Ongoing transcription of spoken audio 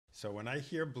So when I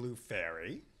hear Blue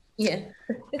Fairy Yeah.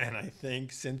 and I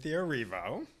think Cynthia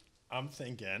Erivo, I'm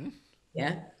thinking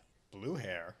Yeah. blue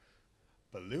hair,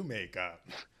 blue makeup,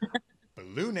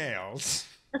 blue nails,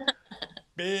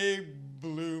 big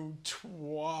blue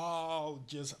toile,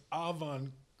 just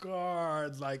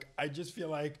avant-garde. Like I just feel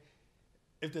like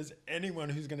if there's anyone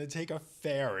who's going to take a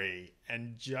fairy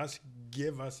and just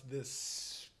give us this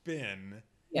spin,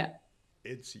 Yeah.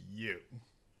 it's you.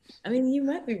 I mean, you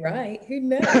might be right. Who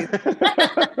knows? You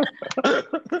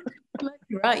might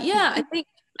be right. Yeah, I think,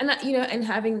 and and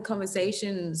having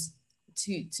conversations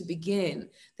to begin,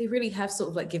 they really have sort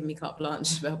of like given me carte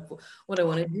blanche about what I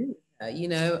want to do.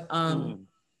 Mm,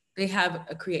 They have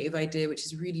a creative idea which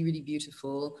is really, really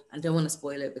beautiful. I don't want to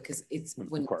spoil it because it's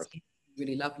of when course. it's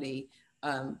really lovely.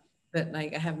 Um, but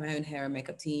like I have my own hair and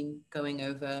makeup team going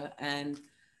over, and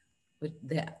but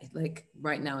like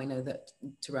right now I know that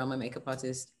Terrell, my makeup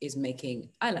artist, is making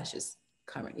eyelashes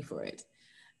currently for it.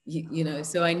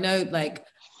 So I know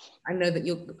that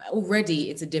you're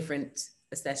already, it's a different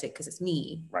aesthetic because it's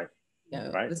me, Right.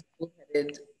 Right. this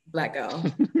bull-headed black girl,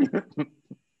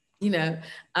 you know,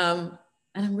 and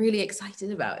I'm really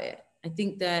excited about it. I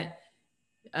think that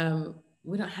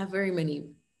we don't have very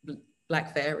many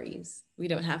black fairies. We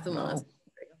don't have them on us No.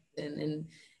 very often. And,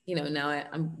 now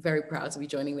I'm very proud to be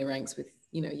joining the ranks with,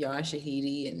 Yara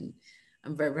Shahidi. And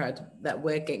I'm very proud that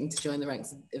we're getting to join the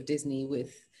ranks of Disney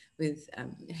with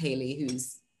Haley,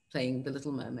 who's playing the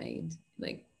Little Mermaid.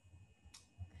 Like,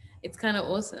 it's kind of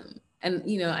awesome. And,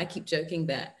 I keep joking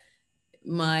that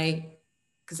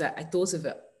because I thought of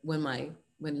it when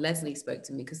Leslie spoke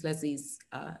to me, because Leslie's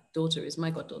daughter is my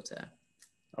goddaughter.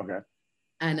 Okay.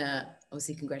 And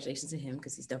obviously, congratulations to him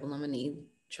because he's double nominee.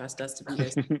 Trust us to be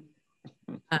there.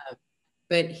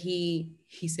 But he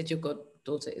said your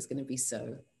goddaughter is going to be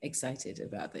so excited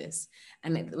about this,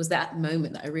 and it was that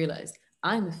moment that I realized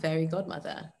I'm a fairy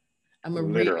godmother. I'm a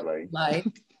real Literally. life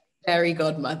fairy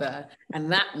godmother,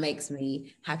 and that makes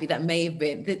me happy. That may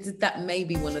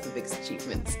be one of the biggest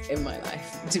achievements in my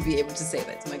life, to be able to say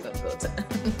that to my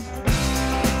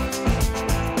goddaughter.